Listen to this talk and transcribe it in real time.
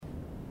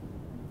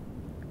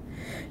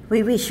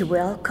We wish you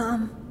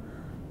welcome.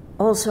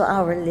 Also,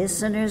 our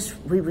listeners,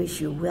 we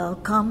wish you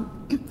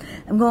welcome.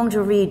 I'm going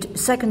to read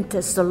 2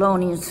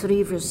 Thessalonians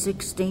 3, verse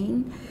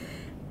 16.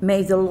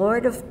 May the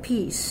Lord of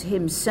peace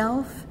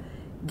himself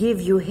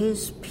give you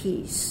his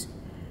peace,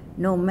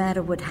 no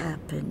matter what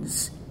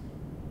happens.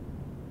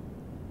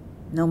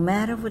 No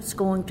matter what's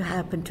going to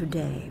happen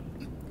today,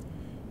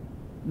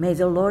 may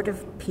the Lord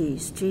of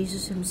peace,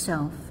 Jesus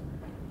himself,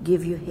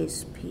 give you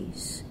his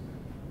peace.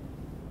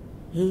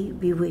 He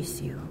be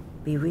with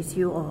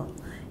you all.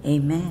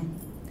 Amen.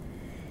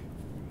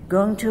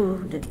 Going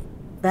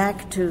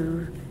back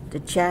to the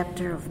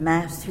chapter of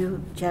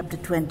Matthew, chapter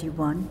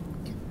 21.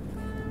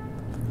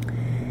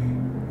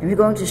 And we're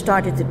going to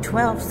start at the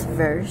 12th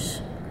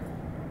verse,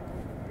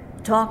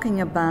 talking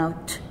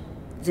about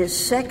this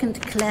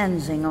second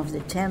cleansing of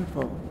the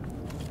temple.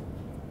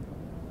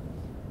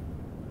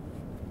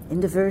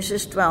 In the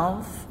verses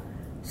 12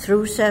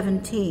 through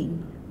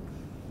 17.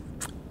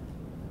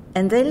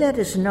 And they let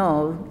us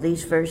know,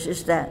 these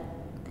verses, that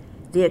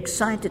the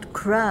excited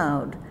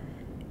crowd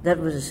that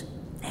was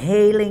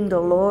hailing the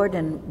Lord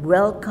and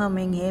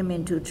welcoming him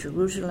into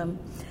Jerusalem,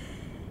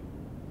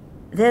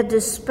 they had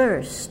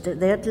dispersed,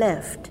 they had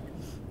left,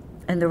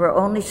 and there were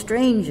only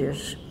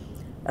strangers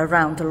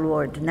around the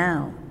Lord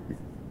now.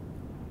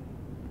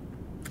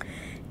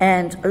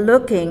 And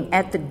looking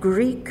at the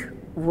Greek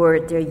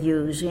word they're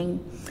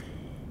using,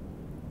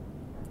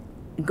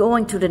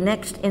 going to the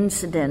next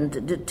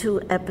incident, the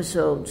two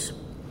episodes,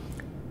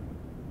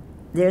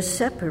 they're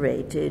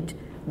separated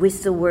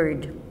with the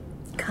word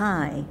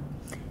kai,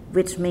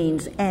 which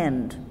means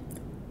end.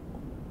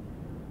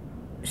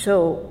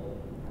 So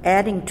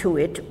adding to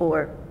it,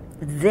 or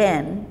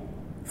then,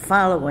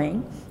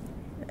 following,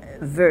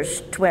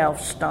 verse 12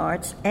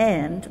 starts,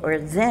 and, or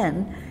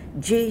then,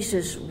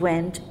 Jesus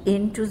went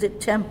into the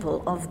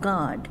temple of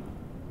God.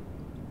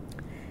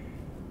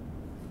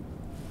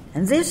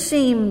 And this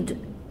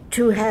seemed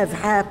to have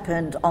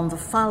happened on the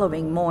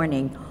following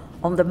morning,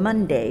 on the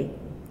Monday,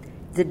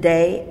 the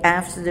day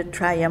after the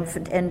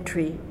triumphant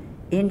entry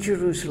in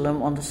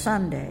Jerusalem on the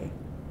Sunday.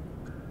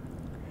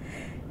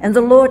 And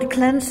the Lord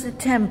cleansed the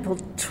temple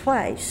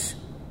twice.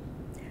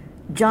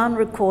 John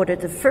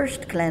recorded the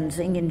first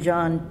cleansing in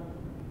John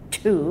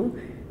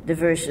 2, the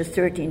verses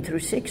 13 through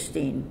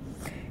 16.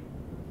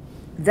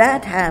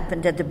 That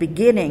happened at the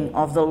beginning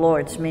of the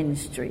Lord's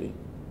ministry.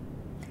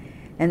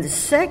 And the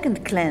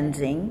second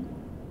cleansing,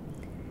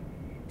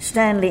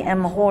 Stanley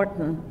M.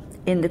 Horton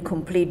in the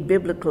Complete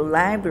Biblical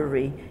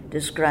Library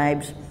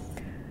describes,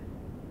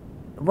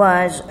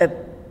 was a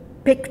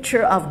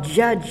picture of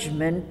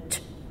judgment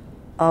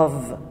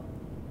of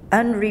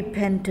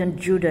unrepentant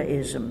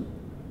Judaism.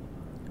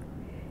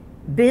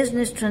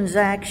 Business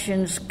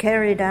transactions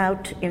carried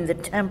out in the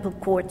temple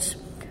courts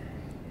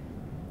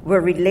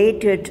were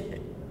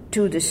related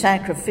to the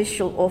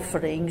sacrificial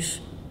offerings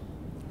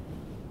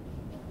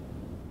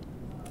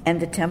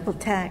and the temple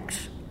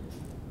tax.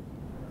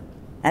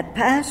 At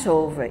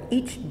Passover,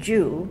 each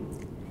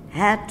Jew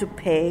had to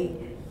pay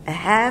a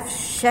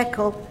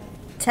half-shekel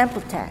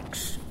temple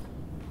tax.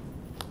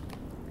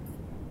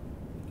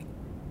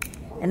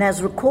 And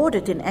as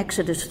recorded in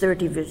Exodus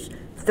 30,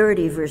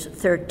 verse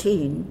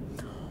 13,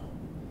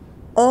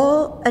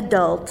 all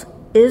adult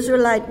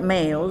Israelite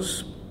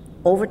males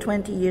over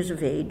 20 years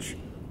of age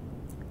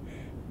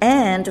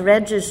and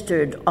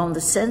registered on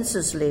the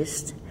census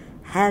list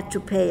had to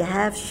pay a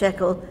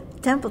half-shekel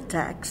temple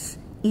tax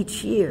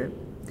each year.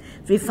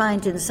 We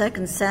find in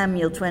 2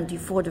 Samuel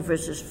 24, the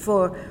verses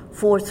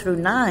 4 through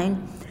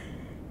 9,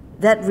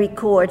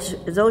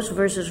 those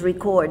verses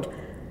record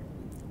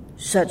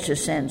such a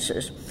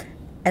census.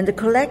 And the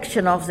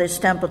collection of this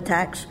temple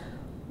tax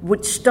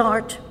would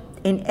start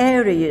in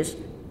areas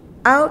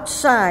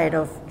outside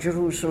of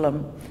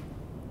Jerusalem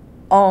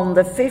on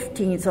the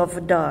 15th of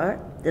Adar,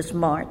 this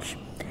March,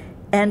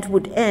 and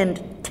would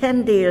end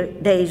 10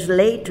 days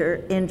later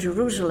in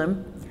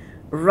Jerusalem,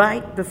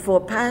 right before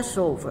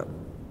Passover.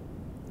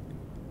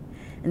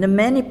 And the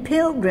many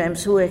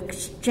pilgrims who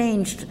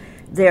exchanged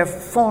their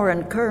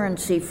foreign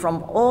currency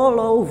from all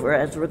over,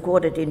 as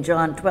recorded in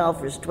John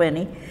 12, verse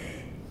 20,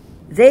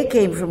 they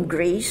came from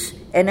Greece,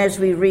 and as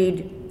we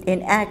read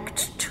in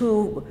Acts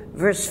 2,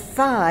 verse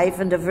 5,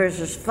 and the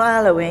verses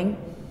following,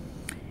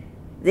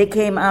 they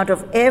came out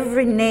of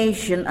every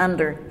nation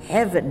under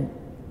heaven.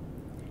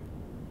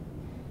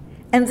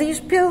 And these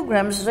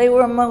pilgrims, they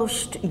were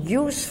most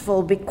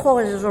useful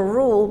because, as a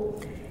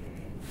rule,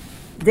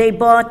 they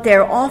bought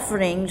their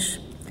offerings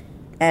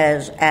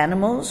as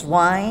animals,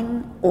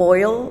 wine,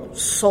 oil,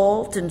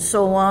 salt, and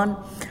so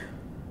on,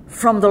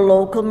 from the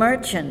local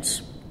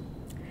merchants.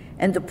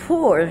 And the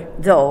poor,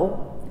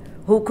 though,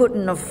 who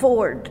couldn't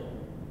afford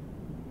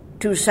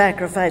to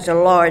sacrifice a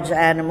large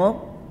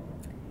animal,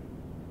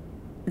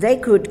 they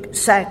could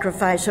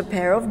sacrifice a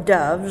pair of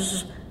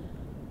doves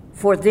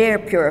for their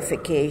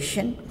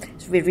purification.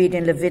 As we read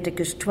in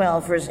Leviticus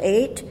 12, verse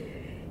 8,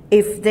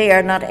 if they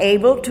are not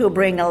able to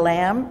bring a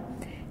lamb,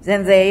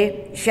 then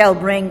they shall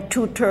bring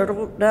 2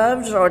 turtle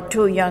doves or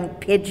 2 young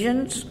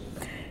pigeons,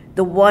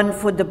 the one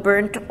for the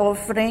burnt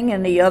offering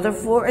and the other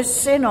for a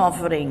sin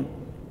offering.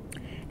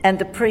 And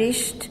the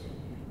priest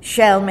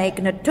shall make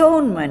an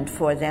atonement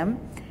for them,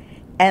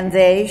 and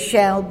they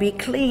shall be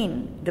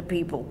clean, the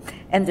people.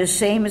 And the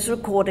same is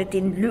recorded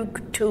in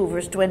Luke 2,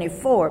 verse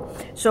 24.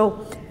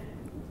 So,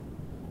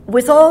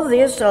 with all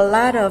this, a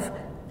lot of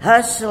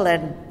hustle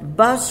and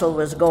bustle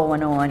was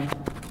going on.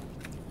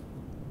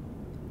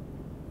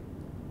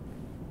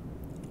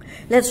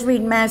 Let's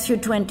read Matthew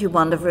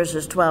 21, the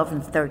verses 12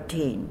 and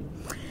 13.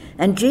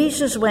 And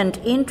Jesus went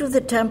into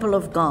the temple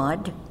of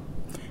God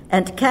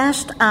and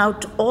cast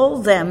out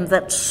all them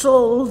that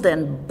sold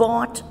and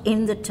bought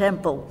in the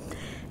temple,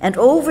 and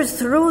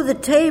overthrew the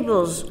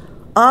tables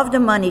of the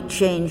money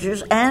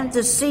changers and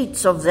the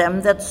seats of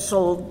them that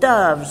sold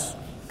doves,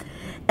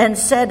 and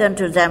said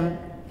unto them,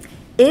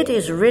 It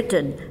is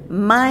written,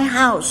 My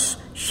house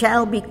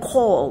shall be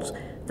called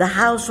the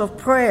house of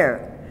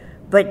prayer,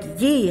 but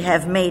ye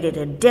have made it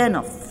a den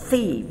of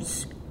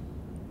thieves.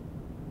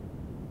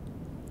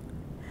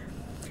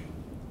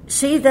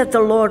 See that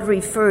the Lord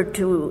referred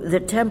to the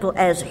temple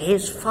as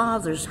his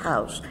Father's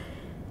house,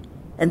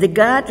 and the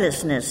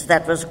godlessness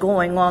that was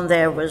going on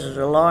there was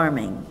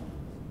alarming.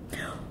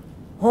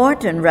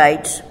 Horton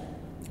writes,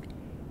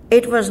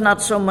 it was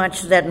not so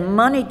much that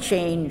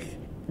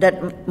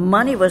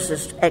money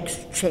was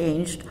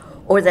exchanged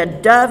or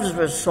that doves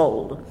were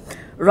sold.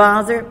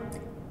 Rather,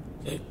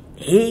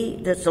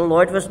 the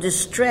Lord was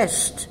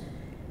distressed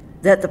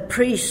that the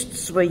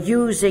priests were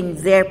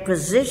using their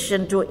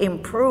position to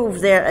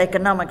improve their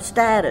economic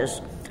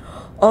status,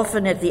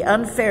 often at the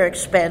unfair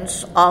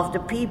expense of the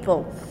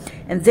people.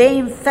 And they,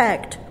 in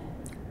fact,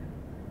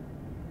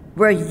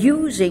 were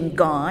using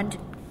God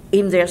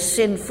in their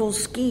sinful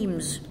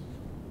schemes.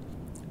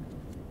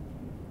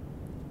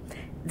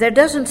 There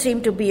doesn't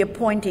seem to be a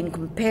point in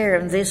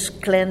comparing this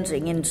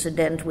cleansing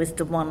incident with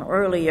the one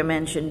earlier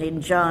mentioned in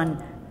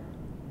John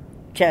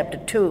chapter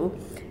 2,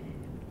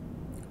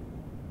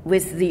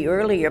 with the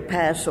earlier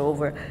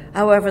Passover.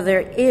 However,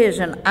 there is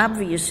an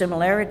obvious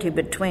similarity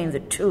between the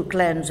two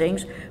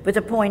cleansings, but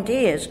the point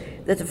is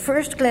that the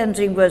first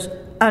cleansing was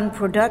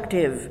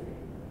unproductive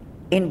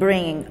in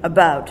bringing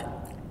about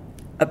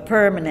a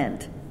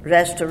permanent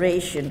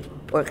restoration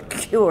or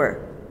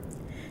cure.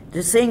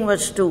 The thing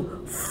was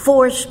to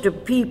force the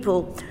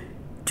people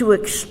to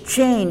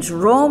exchange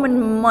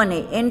Roman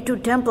money into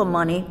temple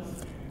money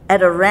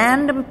at a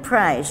random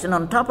price, and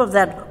on top of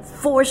that,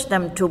 force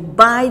them to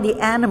buy the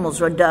animals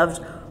or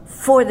doves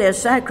for their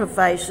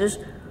sacrifices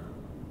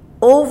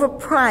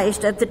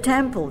overpriced at the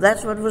temple.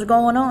 That's what was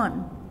going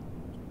on.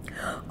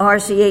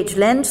 R.C.H.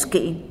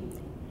 Lenski,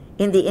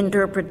 in the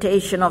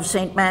interpretation of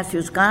St.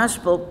 Matthew's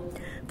Gospel,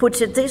 puts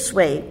it this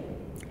way.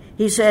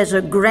 He says,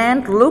 a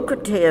grand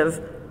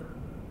lucrative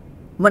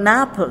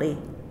monopoly,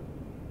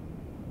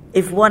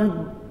 if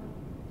one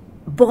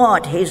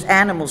bought his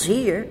animals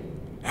here,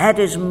 had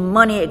his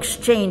money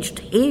exchanged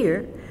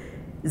here,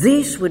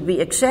 these would be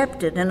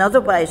accepted, and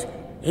otherwise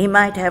he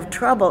might have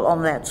trouble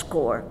on that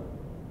score.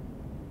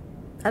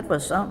 That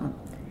was something.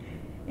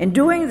 In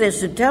doing this,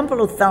 the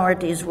temple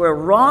authorities were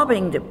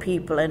robbing the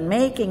people and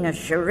making a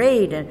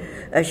charade and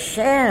a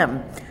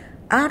sham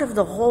out of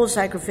the whole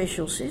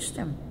sacrificial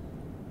system.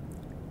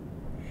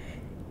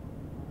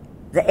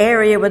 The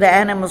area where the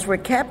animals were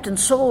kept and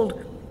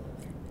sold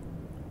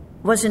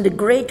was in the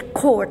great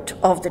court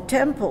of the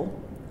temple,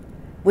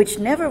 which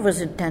never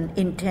was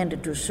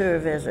intended to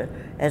serve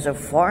as a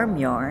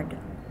farmyard.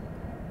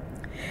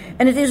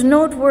 And it is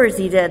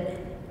noteworthy that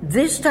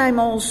this time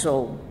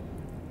also,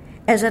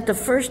 as at the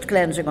first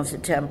cleansing of the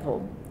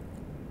temple,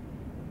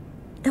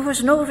 there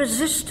was no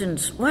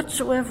resistance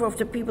whatsoever of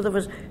the people. There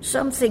was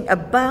something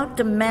about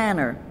the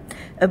manner,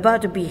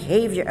 about the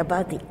behavior,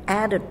 about the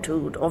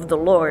attitude of the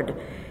Lord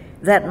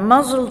that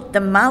muzzled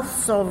the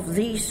mouths of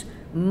these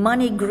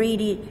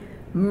money-greedy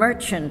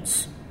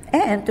merchants,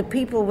 and the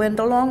people went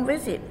along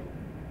with it.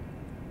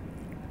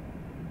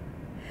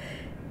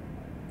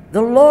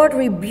 The Lord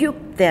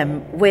rebuked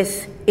them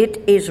with,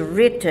 It is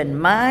written,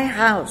 My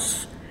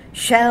house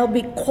shall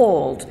be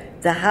called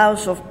the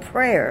house of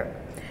prayer,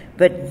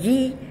 but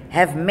ye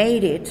have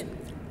made it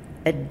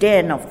a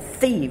den of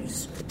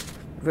thieves.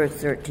 Verse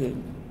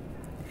 13.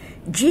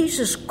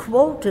 Jesus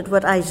quoted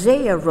what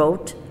Isaiah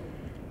wrote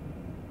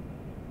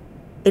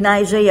in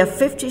Isaiah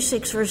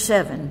 56, verse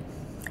 7.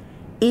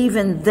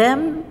 Even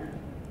them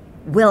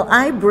will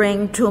I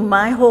bring to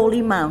my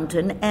holy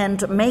mountain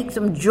and make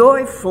them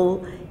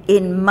joyful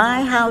in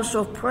my house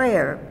of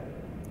prayer.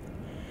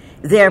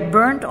 Their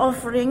burnt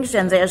offerings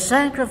and their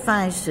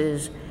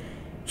sacrifices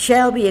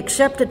shall be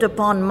accepted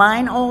upon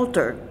mine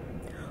altar,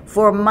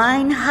 for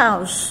mine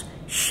house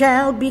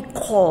shall be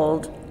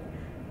called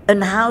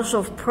an house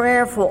of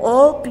prayer for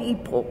all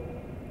people.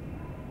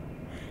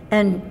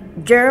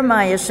 And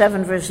Jeremiah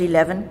 7, verse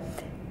 11,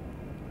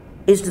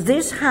 is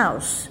this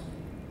house,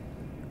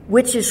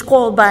 which is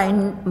called by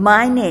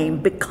my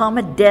name, become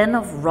a den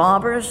of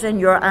robbers in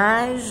your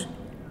eyes?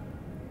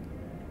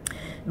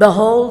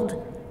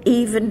 Behold,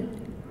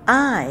 even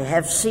I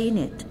have seen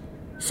it,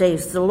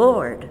 saith the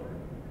Lord.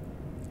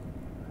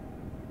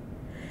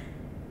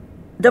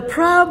 The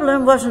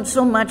problem wasn't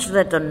so much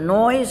that the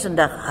noise and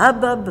the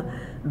hubbub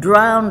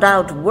drowned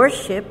out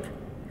worship,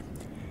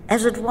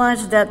 as it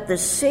was that the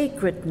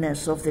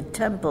sacredness of the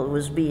temple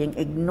was being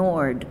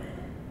ignored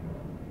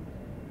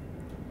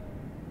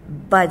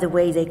by the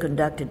way they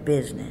conducted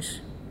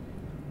business.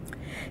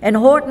 And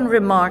Horton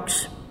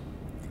remarks,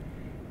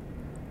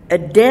 a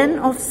den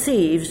of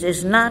thieves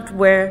is not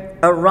where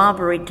a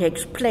robbery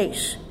takes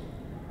place,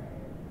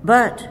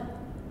 but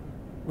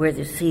where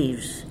the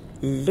thieves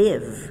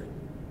live.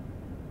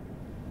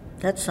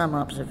 That's some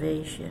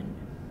observation.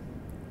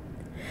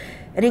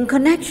 And in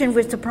connection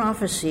with the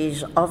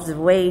prophecies of the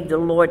way the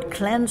Lord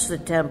cleansed the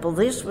temple,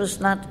 this was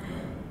not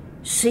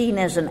seen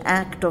as an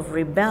act of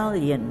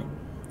rebellion.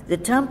 The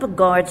temple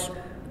guards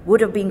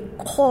would have been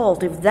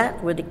called if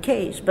that were the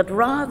case, but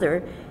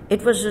rather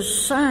it was a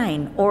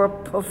sign or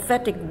a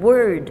prophetic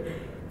word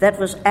that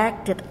was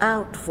acted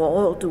out for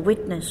all to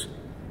witness.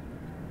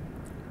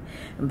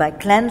 And by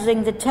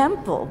cleansing the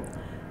temple,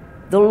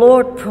 the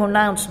Lord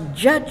pronounced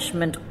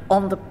judgment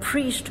on the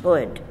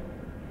priesthood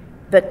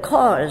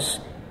because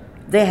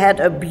they had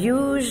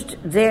abused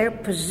their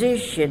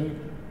position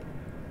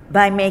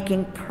by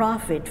making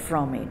profit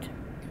from it.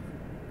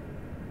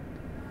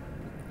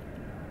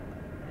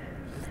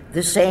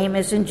 The same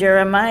as in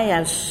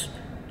Jeremiah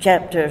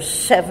chapter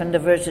 7, the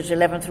verses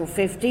 11 through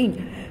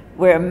 15,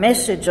 where a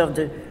message of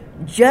the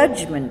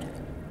judgment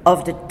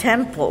of the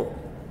temple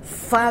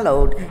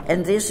followed,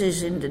 and this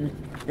is in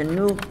the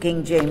New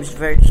King James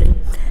Version.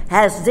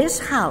 Has this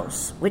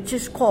house, which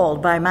is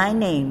called by my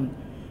name,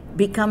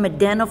 become a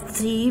den of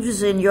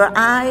thieves in your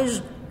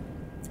eyes?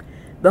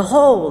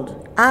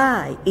 Behold,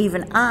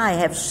 even I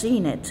have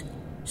seen it,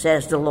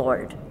 says the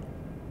Lord.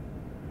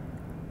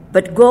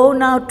 But go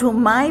now to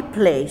my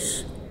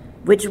place,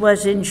 which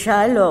was in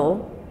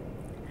Shiloh,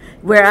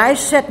 where I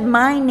set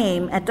my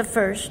name at the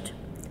first,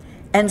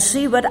 and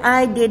see what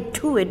I did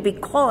to it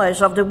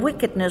because of the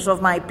wickedness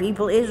of my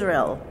people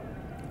Israel.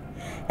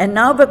 And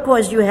now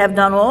because you have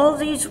done all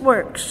these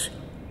works,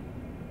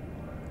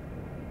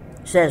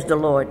 says the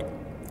Lord,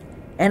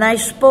 and I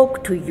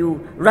spoke to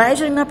you,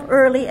 rising up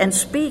early and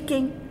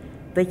speaking,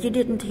 but you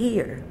didn't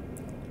hear.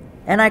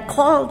 And I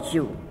called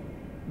you,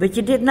 but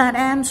you did not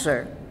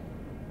answer.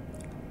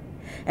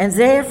 And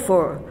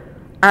therefore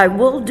I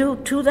will do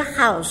to the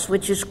house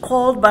which is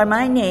called by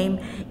my name,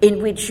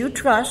 in which you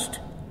trust,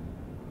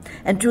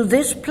 and to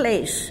this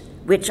place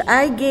which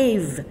I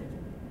gave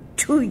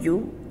to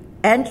you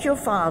and your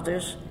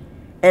fathers,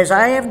 as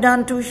I have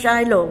done to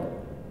Shiloh,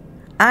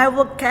 I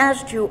will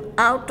cast you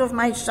out of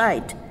my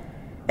sight,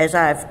 as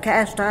I have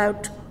cast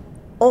out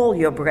all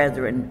your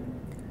brethren,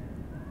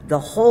 the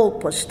whole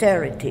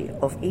posterity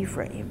of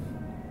Ephraim.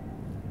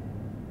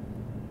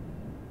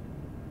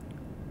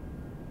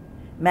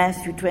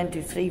 Matthew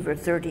 23, verse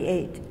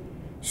 38.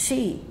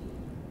 See,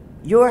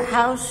 your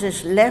house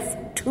is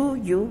left to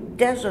you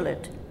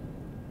desolate.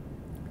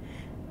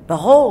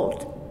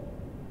 Behold,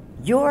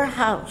 your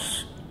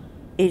house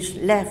is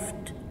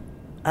left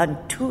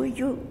unto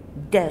you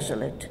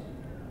desolate.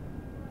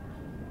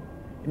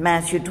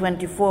 Matthew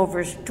 24,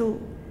 verse 2,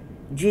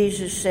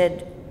 Jesus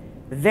said,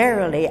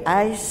 verily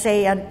I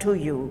say unto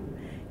you,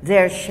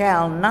 there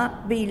shall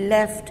not be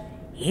left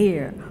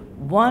here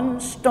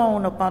one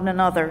stone upon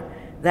another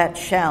that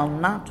shall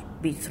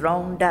not be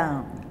thrown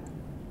down.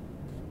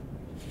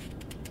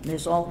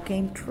 This all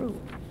came true.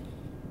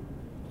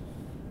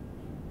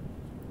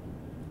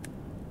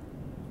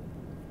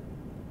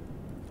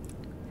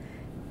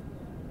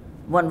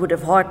 One would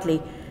have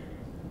hardly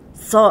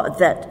thought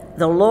that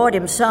the Lord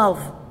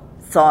himself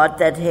thought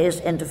that his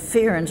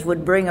interference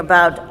would bring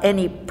about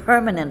any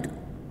permanent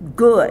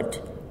good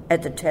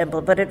at the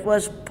temple, but it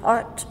was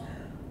part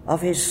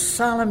of his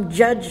solemn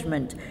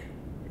judgment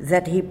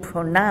that he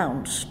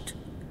pronounced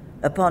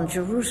upon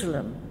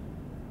Jerusalem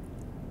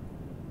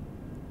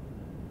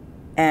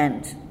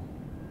and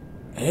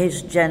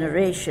his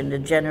generation, the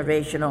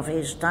generation of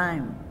his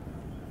time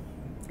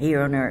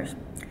here on earth.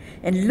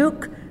 And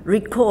Luke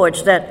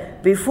records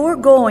that before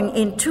going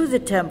into the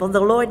temple, the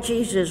Lord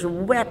Jesus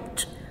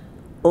wept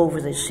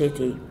over the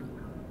city.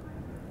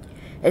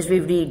 As we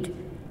read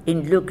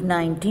in Luke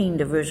 19,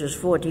 the verses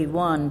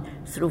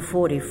 41 through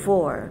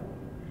 44,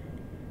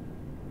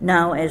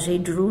 now as he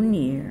drew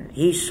near,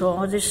 he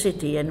saw the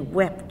city and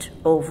wept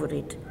over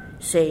it,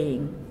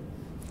 saying,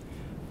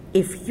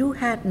 if you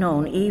had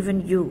known,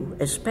 even you,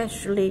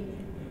 especially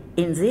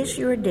in this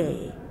your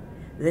day,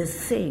 the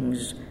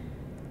things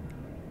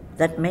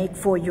that make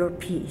for your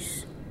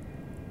peace,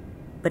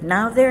 but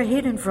now they're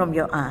hidden from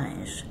your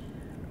eyes.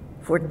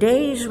 For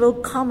days will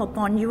come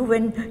upon you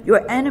when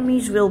your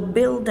enemies will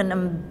build an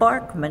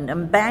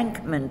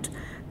embankment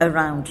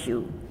around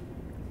you,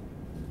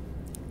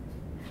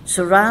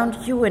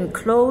 surround you and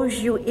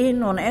close you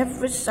in on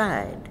every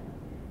side,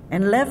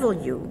 and level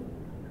you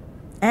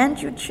and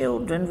your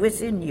children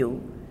within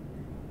you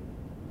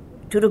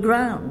to the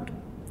ground.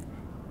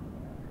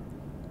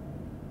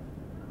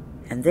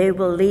 And they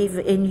will leave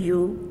in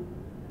you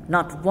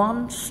not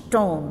one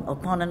stone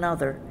upon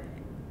another,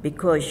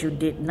 because you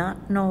did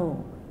not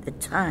know the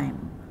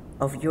time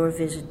of your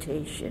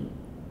visitation.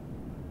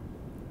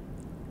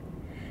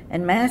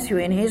 And Matthew,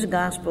 in his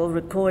gospel,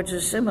 records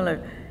a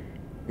similar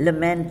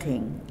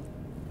lamenting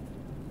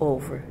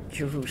over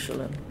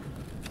Jerusalem.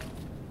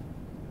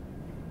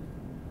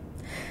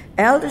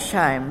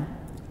 Aldersheim,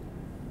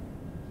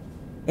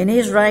 in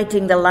his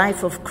writing The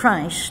Life of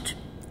Christ,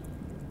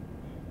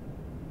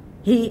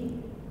 he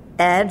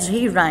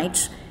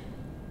writes,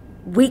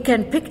 we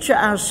can picture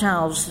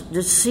ourselves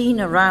the scene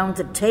around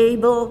the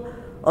table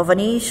of an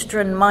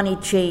Eastern money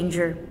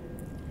changer,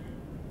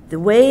 the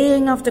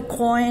weighing of the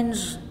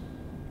coins,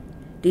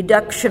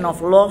 deduction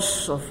of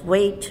loss of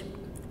weight,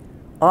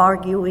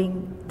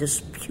 arguing,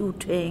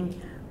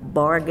 disputing,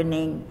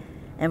 bargaining,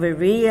 and we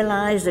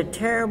realize the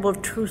terrible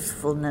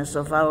truthfulness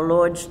of our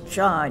Lord's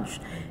charge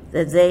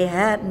that they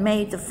had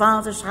made the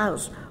Father's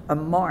house a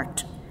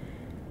mart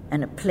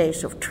and a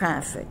place of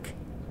traffic.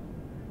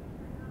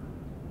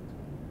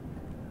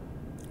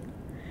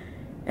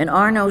 And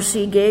Arno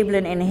C.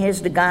 Gaebelen, in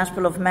his The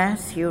Gospel of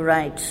Matthew,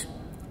 writes,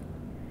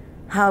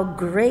 how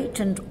great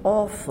and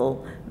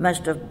awful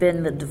must have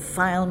been the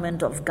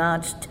defilement of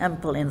God's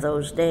temple in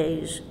those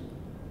days.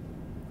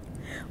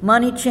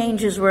 Money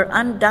changers were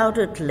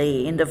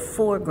undoubtedly in the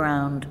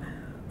foreground,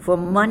 for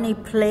money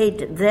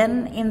played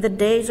then in the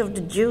days of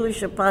the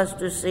Jewish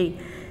apostasy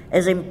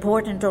as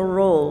important a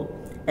role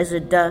as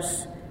it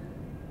does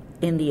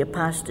in the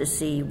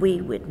apostasy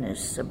we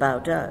witness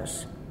about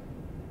us.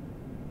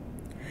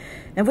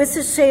 And with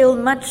the sale,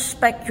 much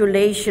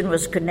speculation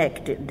was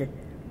connected.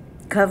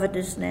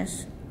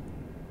 Covetousness,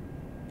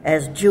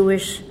 as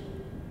Jewish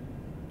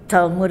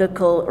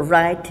Talmudical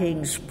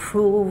writings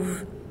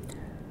prove,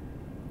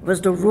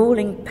 was the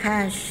ruling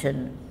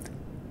passion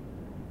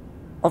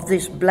of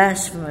this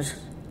blasphemous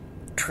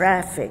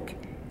traffic.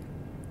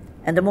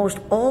 And the most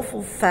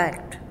awful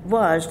fact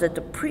was that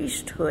the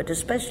priesthood,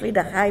 especially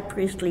the high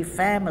priestly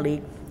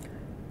family,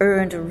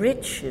 earned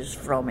riches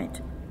from it.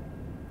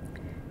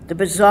 The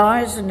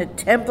bazaars and the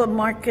temple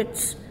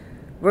markets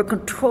were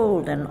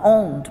controlled and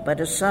owned by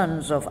the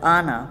sons of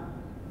Anna,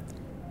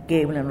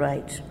 Gaebelen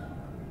writes.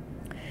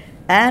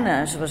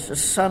 Annas was the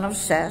son of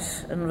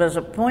Seth and was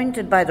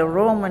appointed by the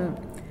Roman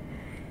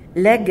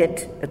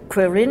legate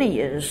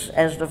Quirinius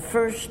as the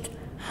first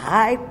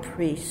high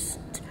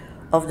priest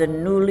of the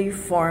newly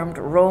formed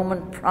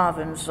Roman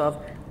province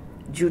of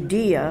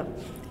Judea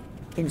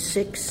in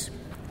 6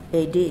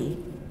 AD.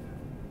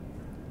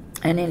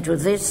 And into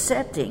this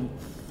setting,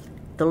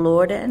 the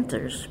Lord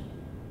enters.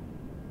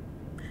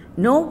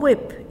 No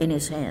whip in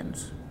his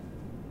hands,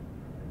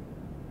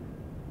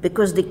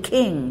 because the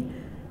king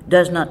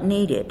does not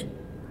need it.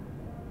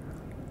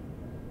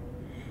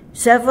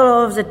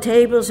 Several of the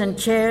tables and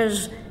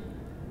chairs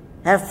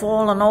have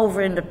fallen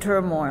over in the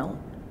turmoil,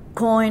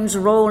 coins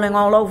rolling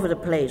all over the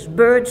place,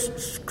 birds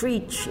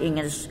screeching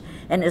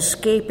and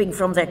escaping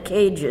from their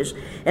cages,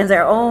 and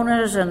their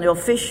owners and the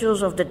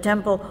officials of the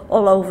temple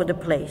all over the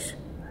place.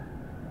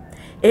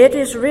 It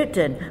is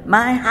written,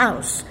 my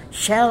house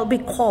shall be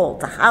called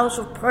the house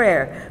of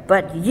prayer,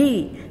 but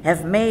ye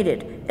have made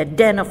it a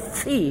den of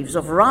thieves,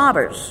 of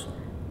robbers.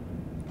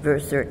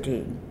 Verse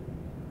 13.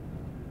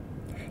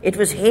 It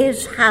was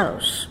his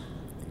house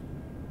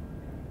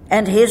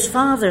and his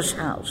father's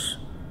house.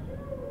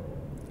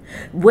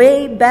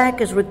 Way back,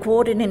 as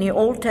recorded in the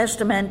Old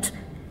Testament,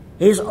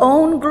 his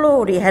own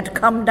glory had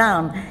come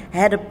down,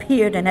 had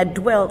appeared, and had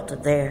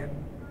dwelt there.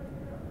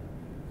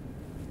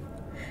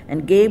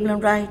 And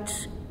Gaebelen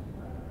writes,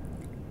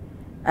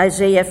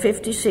 Isaiah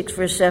 56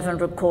 verse 7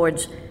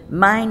 records,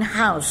 mine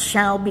house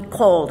shall be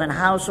called an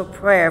house of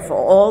prayer for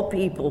all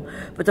people.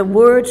 But the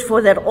words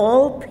for that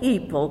all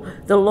people,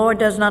 the Lord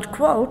does not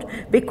quote,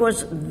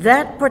 because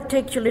that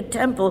particular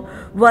temple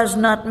was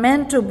not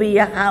meant to be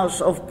a house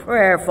of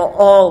prayer for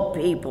all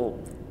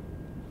people.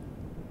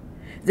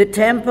 The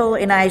temple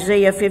in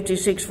Isaiah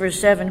 56 verse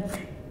 7,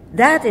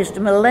 that is the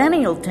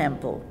millennial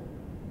temple.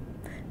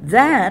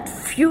 That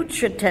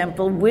future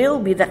temple will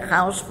be the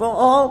house for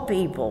all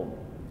people,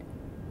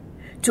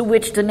 to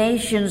which the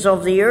nations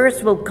of the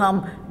earth will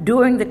come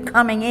during the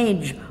coming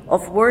age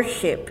of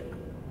worship,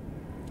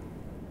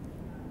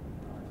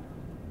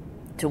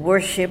 to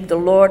worship the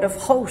Lord of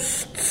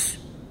hosts.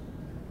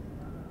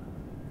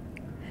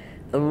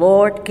 The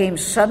Lord came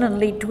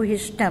suddenly to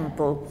his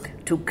temple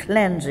to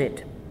cleanse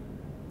it,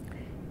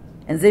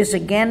 and this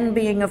again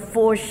being a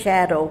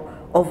foreshadow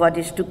of what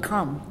is to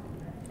come,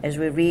 as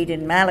we read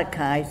in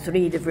Malachi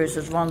 3, the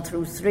verses 1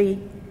 through 3,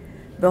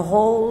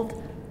 behold,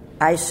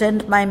 I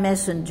send my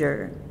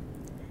messenger,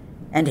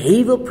 and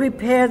he will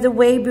prepare the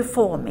way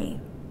before me.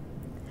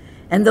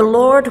 And the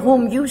Lord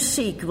whom you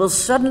seek will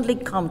suddenly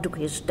come to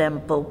his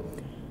temple,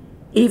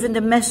 even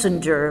the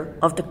messenger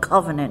of the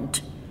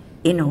covenant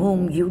in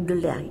whom you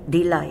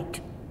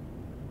delight.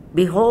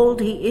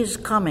 Behold, he is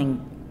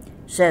coming,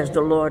 says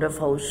the Lord of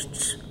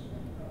hosts.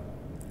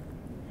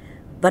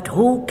 But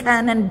who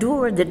can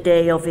endure the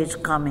day of his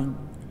coming?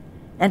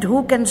 And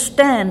who can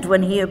stand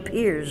when he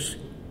appears?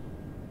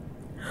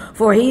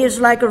 For he is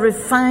like a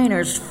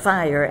refiner's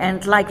fire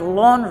and like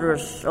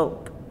launderer's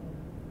soap.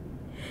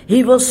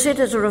 He will sit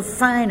as a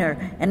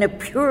refiner and a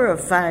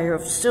purifier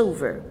of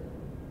silver.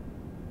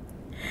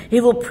 He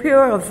will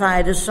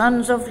purify the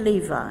sons of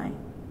Levi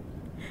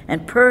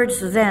and purge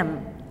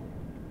them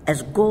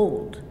as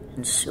gold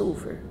and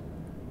silver,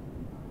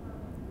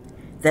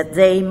 that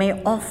they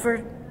may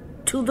offer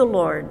to the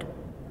Lord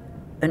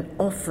an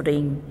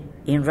offering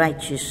in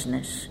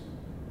righteousness.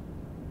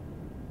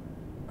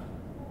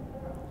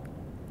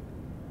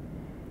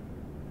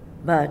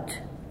 But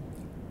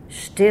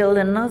still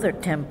another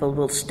temple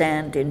will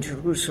stand in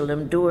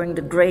Jerusalem during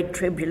the great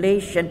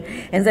tribulation,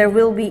 and there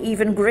will be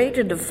even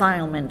greater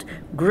defilement,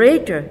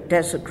 greater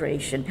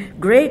desecration,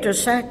 greater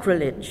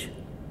sacrilege.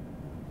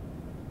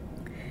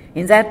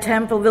 In that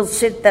temple will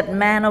sit that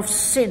man of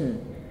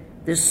sin,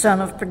 the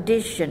son of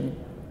perdition,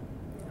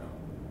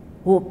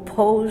 who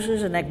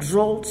opposes and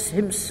exalts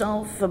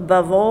himself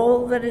above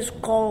all that is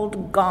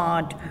called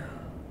God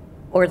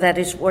or that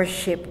is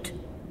worshipped,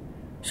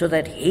 so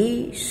that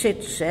he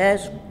sits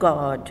as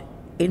God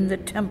in the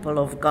temple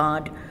of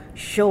God,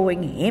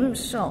 showing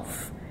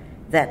himself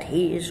that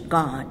he is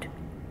God.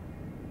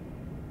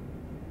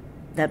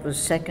 That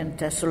was 2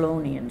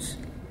 Thessalonians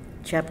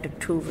chapter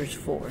 2, verse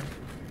 4.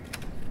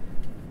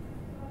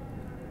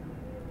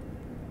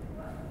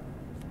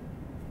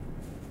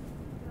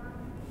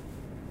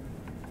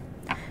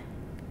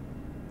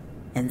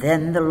 And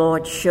then the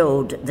Lord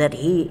showed that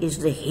he is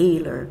the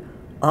healer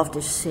of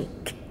the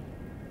sick.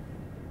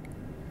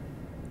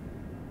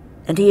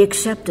 And he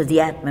accepted the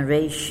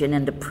admiration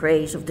and the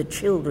praise of the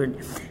children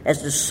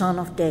as the Son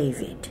of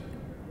David.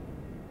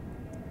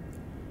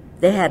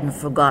 They hadn't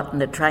forgotten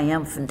the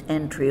triumphant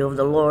entry of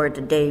the Lord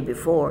the day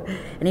before,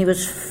 and he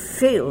was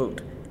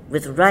filled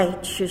with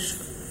righteous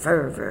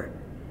fervor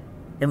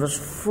and was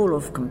full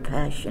of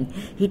compassion.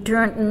 He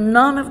turned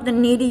none of the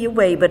needy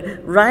away,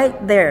 but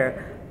right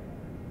there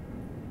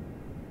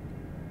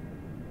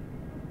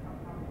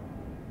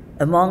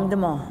among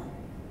them all,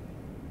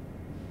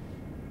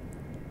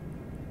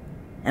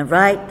 and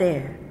right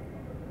there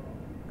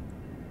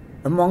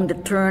among the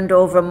turned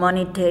over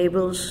money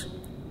tables,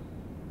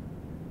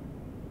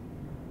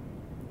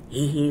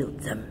 he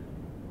healed them.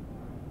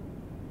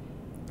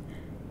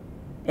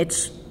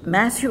 It's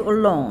Matthew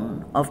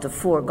alone of the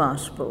four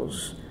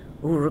Gospels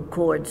who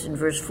records in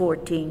verse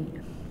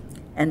 14,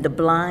 and the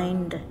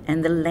blind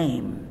and the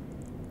lame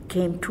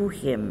came to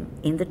him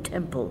in the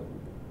temple,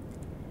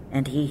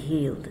 and he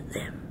healed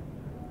them.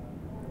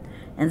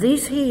 And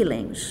these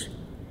healings,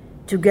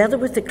 together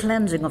with the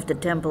cleansing of the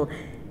temple,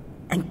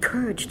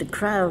 encouraged the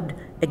crowd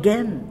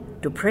again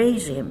to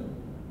praise him.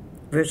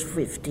 Verse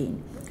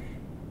 15.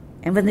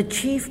 And when the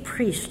chief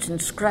priests and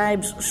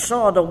scribes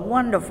saw the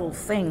wonderful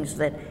things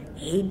that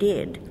he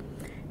did,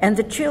 and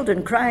the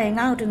children crying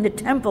out in the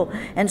temple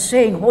and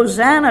saying,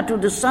 Hosanna to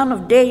the Son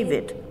of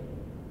David,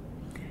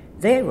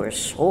 they were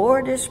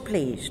sore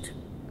displeased.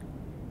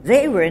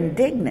 They were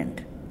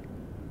indignant.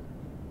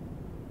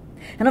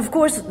 And of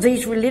course,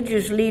 these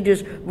religious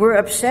leaders were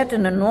upset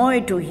and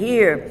annoyed to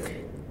hear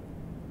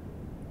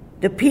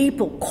the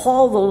people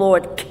call the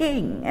Lord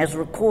King, as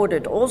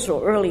recorded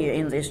also earlier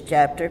in this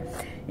chapter,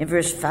 in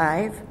verse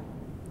 5,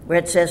 where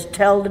it says,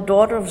 Tell the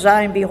daughter of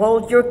Zion,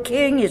 behold, your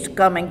king is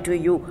coming to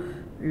you,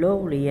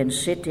 lowly and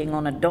sitting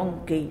on a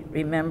donkey,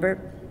 remember,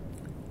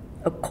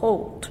 a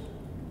colt,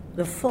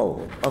 the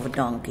foal of a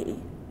donkey.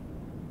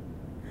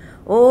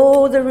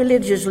 Oh, the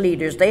religious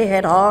leaders, they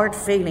had hard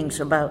feelings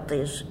about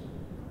this.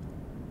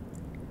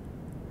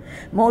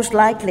 Most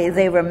likely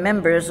they were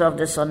members of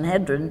the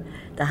Sanhedrin,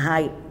 the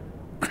high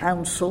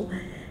council.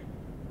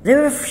 They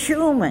were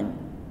fuming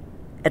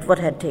at what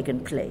had taken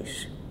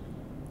place.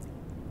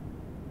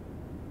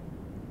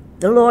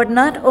 The Lord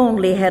not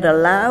only had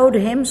allowed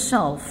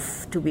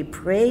himself to be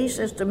praised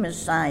as the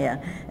Messiah,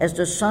 as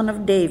the Son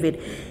of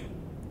David,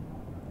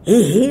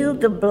 he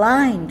healed the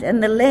blind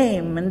and the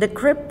lame and the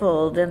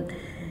crippled, and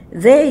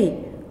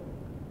they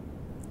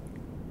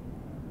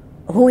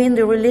who in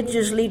the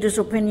religious leaders'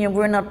 opinion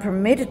were not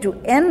permitted to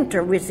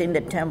enter within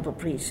the temple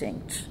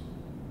precincts.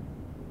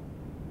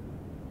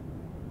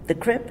 The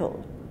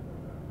crippled.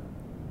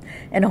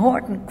 And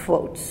Horton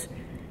quotes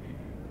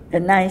a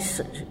nice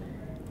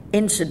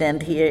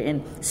incident here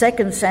in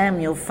 2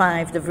 Samuel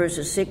 5, the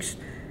verses 6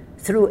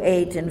 through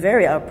 8, and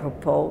very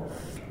apropos,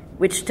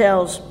 which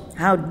tells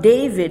how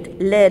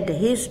David led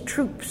his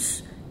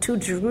troops to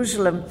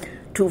Jerusalem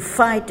to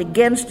fight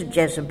against the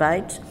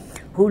Jebusites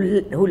who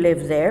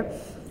lived there.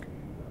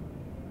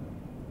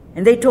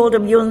 And they told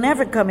him, you'll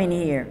never come in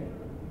here.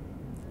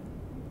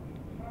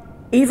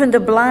 Even the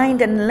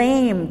blind and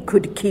lame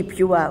could keep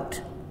you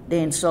out.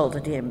 They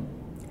insulted him,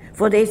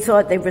 for they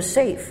thought they were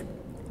safe.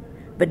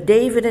 But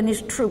David and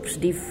his troops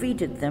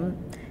defeated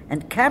them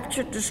and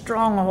captured the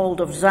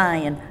stronghold of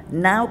Zion,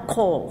 now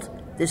called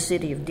the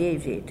city of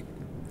David.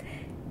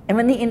 And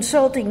when the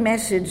insulting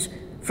message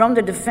from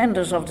the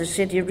defenders of the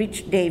city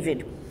reached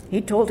David,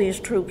 he told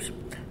his troops,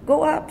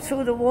 Go up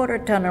through the water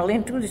tunnel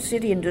into the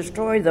city and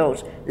destroy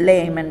those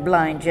lame and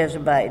blind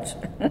Jebusites.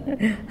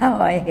 How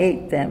I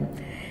hate them.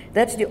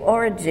 That's the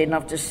origin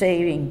of the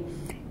saying,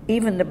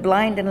 even the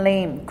blind and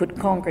lame could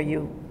conquer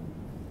you.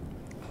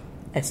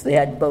 as they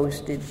had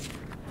boasted.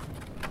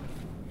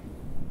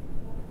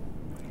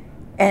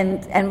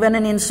 And when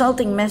an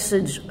insulting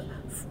message,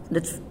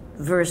 that's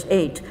verse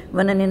 8,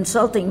 when an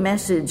insulting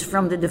message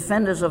from the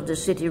defenders of the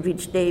city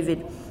reached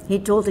David, he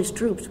told his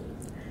troops,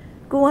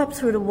 "Go up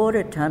through the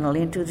water tunnel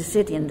into the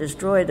city and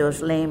destroy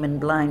those lame and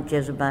blind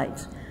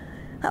Jezebites.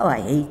 How I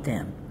hate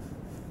them."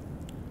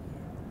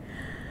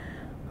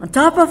 On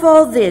top of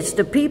all this,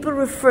 the people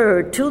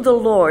referred to the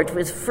Lord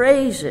with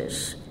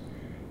phrases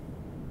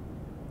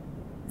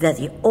that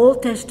the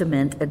Old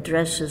Testament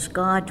addresses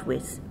God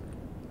with.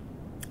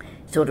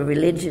 So the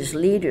religious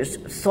leaders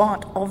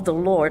thought of the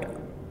Lord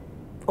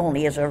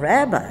only as a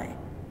rabbi,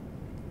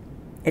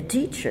 a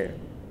teacher.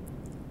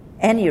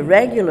 Any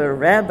regular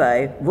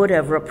rabbi would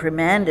have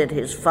reprimanded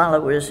his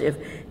followers if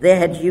they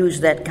had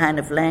used that kind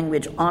of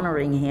language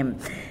honoring him.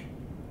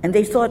 And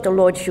they thought the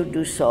Lord should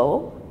do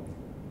so,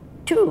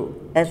 too,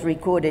 as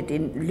recorded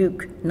in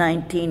Luke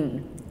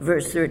 19,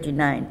 verse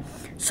 39.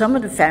 Some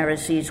of the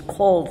Pharisees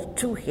called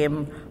to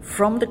him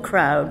from the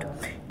crowd,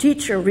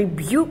 "Teacher,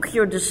 rebuke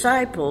your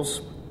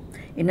disciples."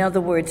 In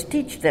other words,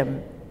 teach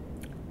them.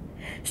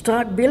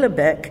 Stark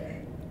Billebeck,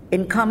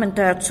 in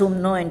Kommentar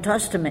zum Neuen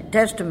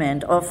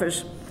Testament,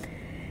 offers,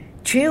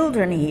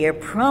 "Children" here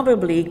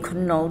probably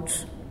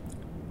connotes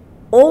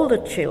older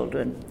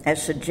children,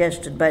 as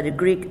suggested by the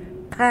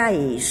Greek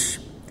pais,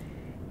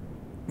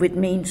 which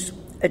means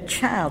a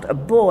child, a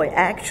boy,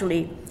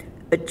 actually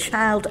a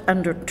child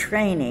under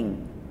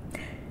training.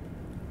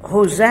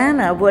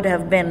 Hosanna would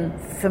have been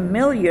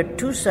familiar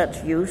to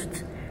such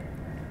youths.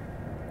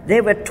 They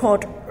were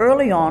taught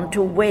early on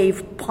to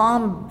wave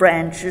palm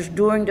branches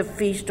during the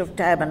Feast of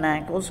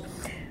Tabernacles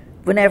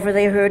whenever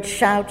they heard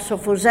shouts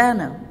of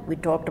Hosanna. We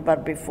talked about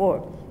it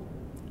before.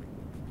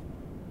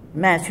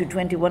 Matthew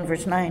 21,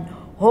 verse 9,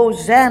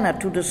 "Hosanna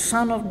to the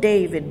Son of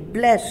David,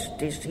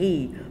 blessed is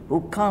he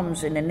who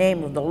comes in the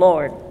name of the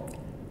Lord.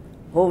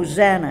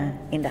 Hosanna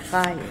in the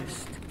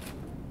highest."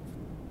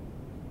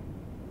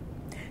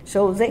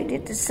 So they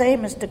did the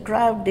same as the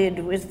crowd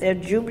did with their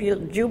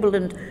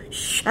jubilant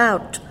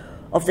shout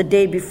of the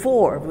day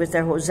before, with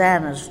their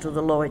hosannas to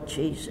the Lord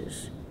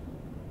Jesus.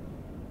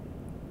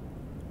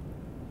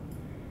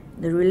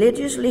 The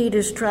religious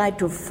leaders tried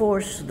to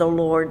force the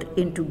Lord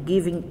into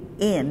giving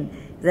in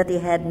that he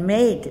had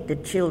made the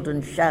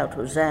children shout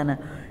Hosanna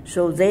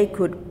so they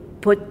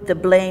could put the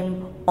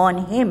blame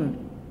on him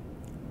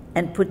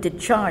and put the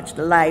charge,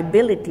 the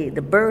liability,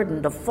 the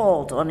burden, the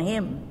fault on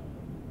him.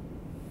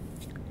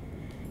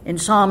 In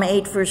Psalm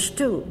 8, verse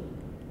 2,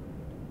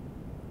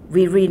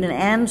 we read an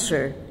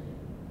answer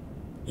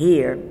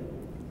here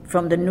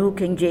from the New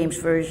King James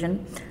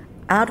Version,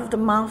 "Out of the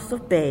mouth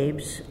of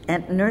babes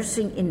and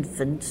nursing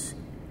infants,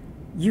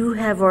 you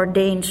have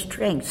ordained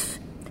strength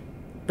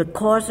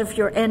because of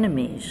your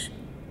enemies,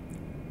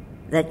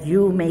 that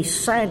you may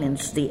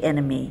silence the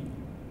enemy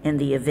and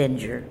the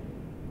avenger."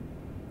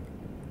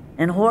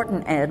 And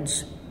Horton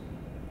adds,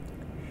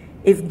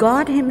 "If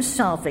God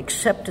himself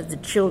accepted the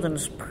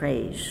children's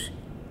praise,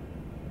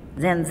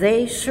 then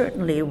they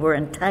certainly were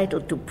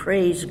entitled to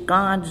praise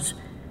God's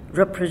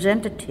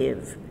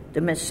representative,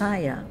 the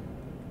Messiah."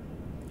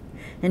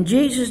 And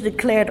Jesus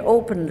declared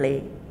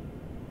openly,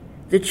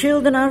 "The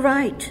children are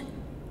right,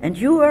 and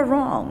you are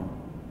wrong."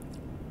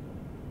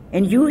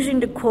 And using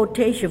the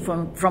quotation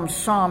from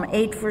Psalm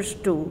 8, verse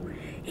 2,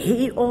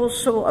 he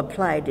also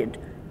applied it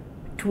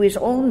to his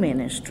own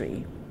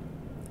ministry.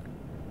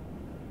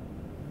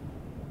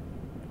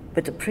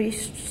 But the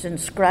priests and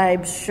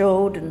scribes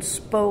showed and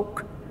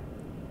spoke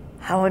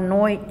how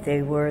annoyed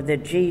they were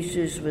that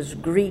Jesus was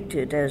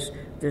greeted as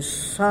the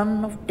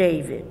Son of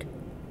David,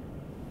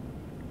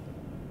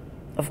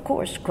 of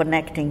course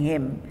connecting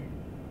him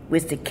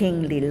with the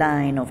kingly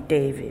line of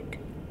David.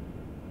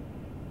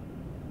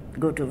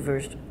 Go to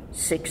verse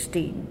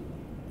 16.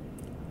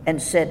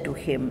 "And said to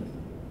him,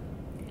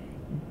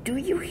 'Do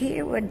you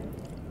hear what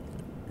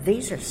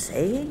these are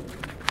saying?'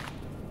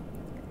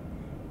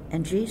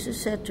 And Jesus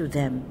said to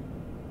them,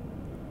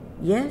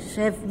 'Yes,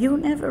 have you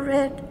never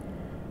read,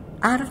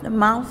 out of the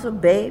mouth of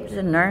babes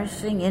and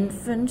nursing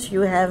infants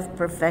you have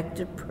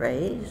perfected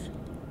praise?'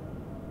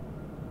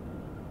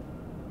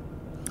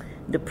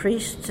 The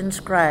priests and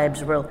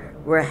scribes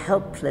were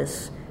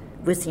helpless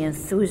with the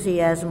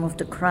enthusiasm of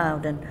the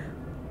crowd, and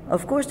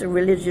of course the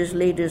religious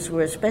leaders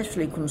were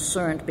especially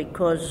concerned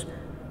because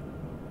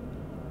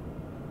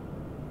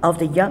of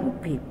the young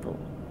people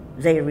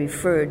they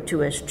referred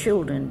to as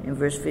children in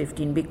verse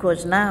 15,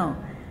 because now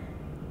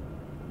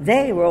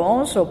they were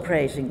also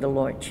praising the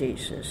Lord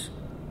Jesus.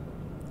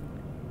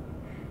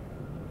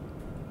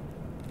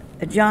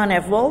 John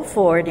F.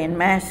 Walford in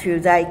Matthew,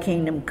 Thy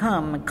Kingdom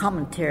Come, a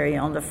commentary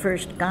on the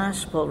first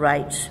gospel,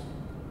 writes,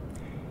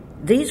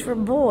 "These were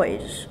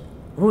boys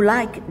who,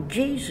 like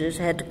Jesus,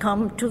 had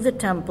come to the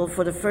temple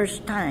for the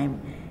first time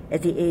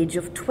at the age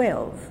of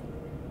 12.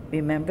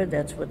 Remember,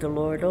 that's what the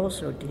Lord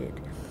also did.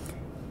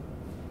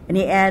 And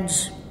he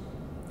adds,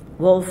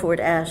 Walford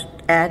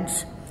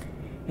adds,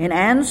 in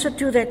answer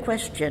to their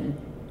question,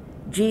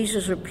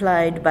 Jesus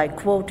replied by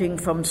quoting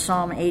from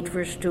Psalm 8,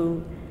 verse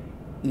 2,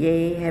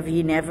 Yea, have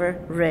ye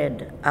never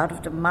read, out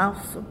of the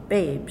mouth of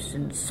babes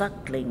and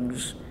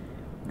sucklings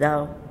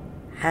thou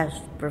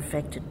hast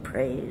perfected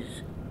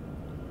praise?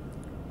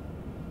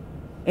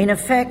 In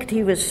effect,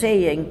 he was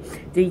saying,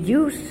 the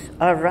youth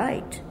are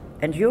right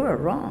and you are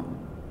wrong.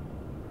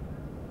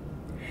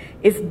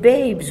 If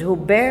babes who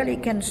barely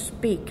can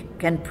speak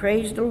can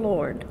praise the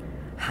Lord,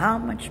 how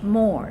much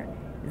more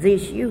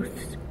these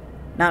youths,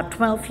 now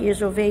 12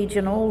 years of age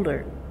and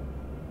older?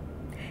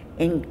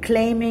 In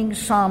claiming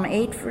Psalm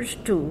 8, verse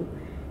 2,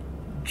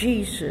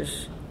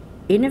 Jesus,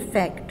 in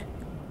effect,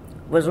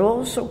 was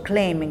also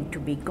claiming to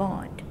be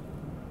God,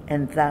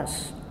 and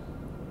thus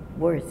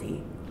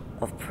worthy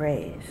of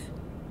praise.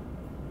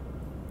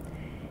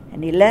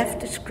 And he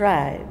left the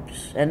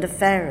scribes and the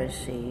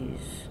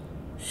Pharisees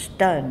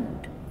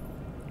stunned,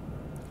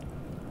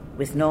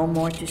 with no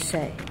more to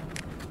say.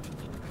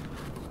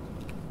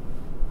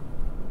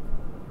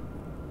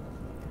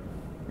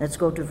 Let's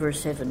go to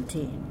verse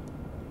 17.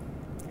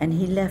 And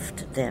he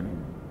left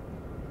them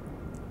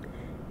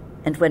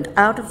and went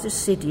out of the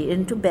city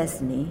into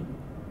Bethany,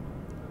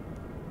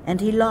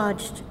 and he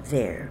lodged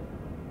there.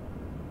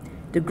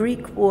 The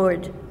Greek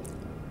word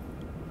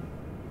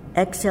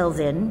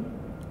exelden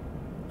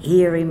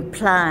here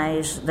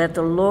implies that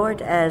the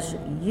Lord, as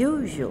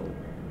usual,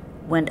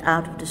 went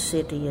out of the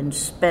city and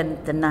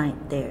spent the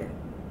night there.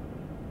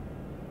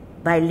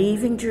 By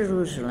leaving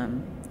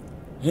Jerusalem,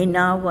 he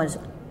now was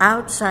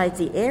outside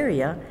the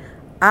area,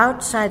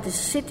 outside the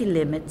city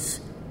limits,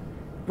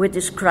 where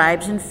the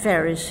scribes and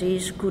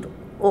Pharisees could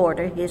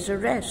order his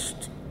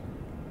arrest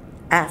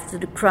after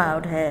the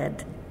crowd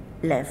had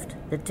left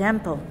the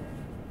temple.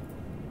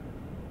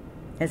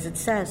 As it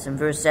says in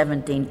verse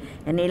 17,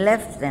 and he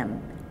left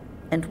them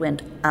and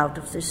went out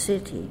of the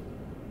city.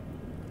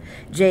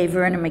 J.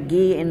 Vernon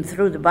McGee in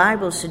Through the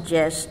Bible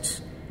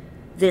suggests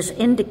this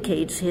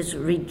indicates his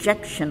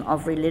rejection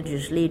of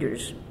religious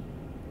leaders.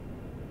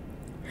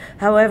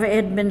 However,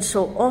 it had been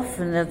so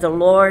often that the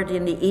Lord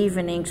in the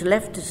evenings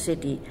left the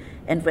city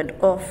and went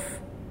off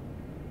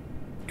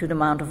to the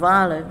Mount of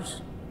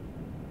Olives.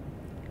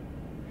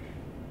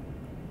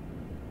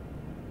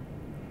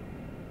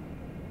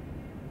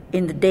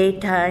 In the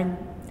daytime,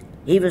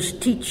 he was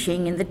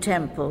teaching in the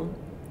temple,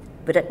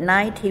 but at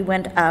night he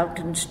went out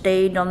and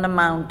stayed on the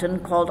mountain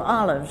called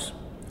Olives,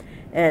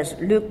 as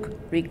Luke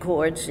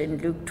records in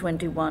Luke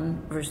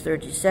 21, verse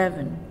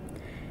 37,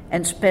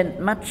 and spent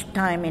much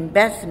time in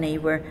Bethany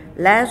where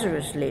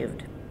Lazarus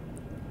lived.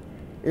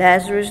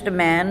 Lazarus, the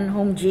man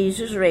whom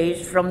Jesus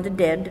raised from the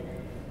dead,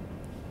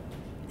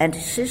 and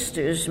his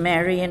sisters,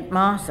 Mary and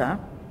Martha.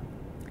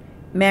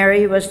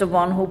 Mary was the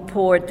one who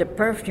poured the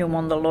perfume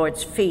on the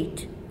Lord's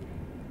feet.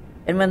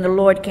 And when the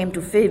Lord came to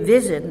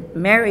visit,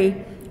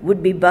 Mary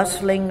would be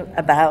bustling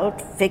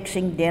about,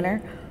 fixing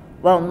dinner,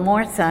 while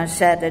Martha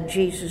sat at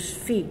Jesus'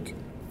 feet,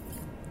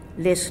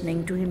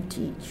 listening to him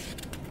teach.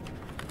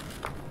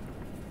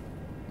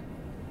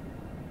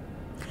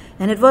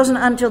 And it wasn't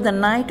until the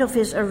night of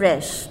his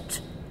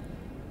arrest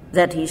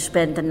that he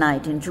spent the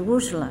night in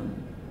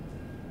Jerusalem.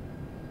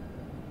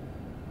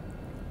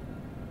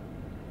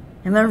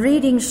 And when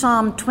reading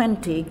Psalm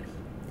 20,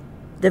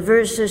 the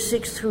verses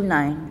 6 through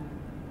 9,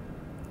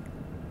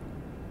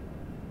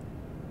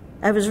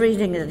 I was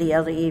reading it the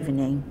other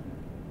evening.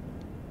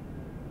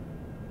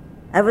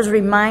 I was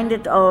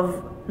reminded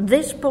of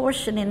this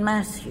portion in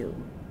Matthew.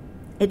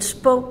 It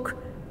spoke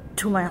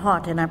to my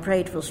heart, and I pray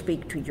it will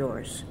speak to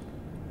yours.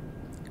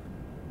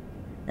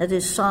 That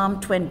is Psalm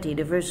 20,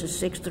 the verses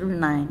 6 through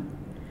 9.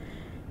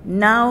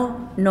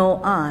 Now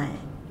know I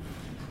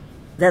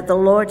that the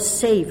Lord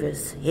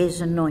saveth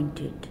his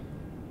anointed.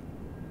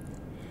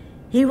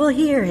 He will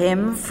hear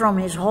him from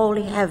his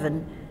holy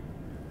heaven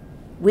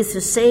with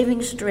the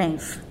saving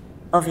strength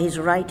of his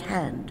right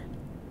hand.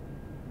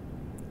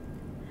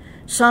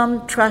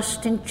 Some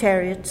trust in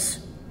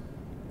chariots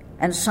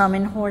and some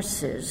in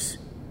horses,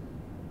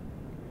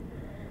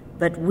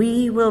 but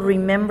we will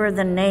remember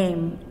the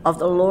name of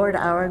the Lord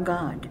our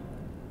God.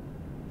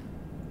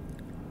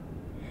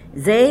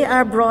 They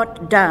are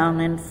brought down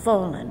and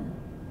fallen,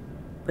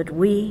 but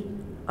we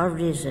are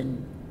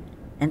risen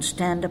and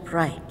stand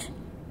upright.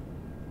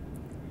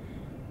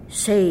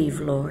 Save,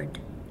 Lord.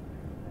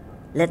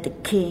 Let the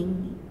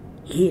King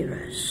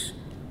hear us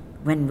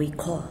when we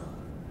call.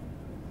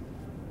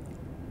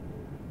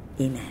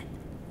 Amen.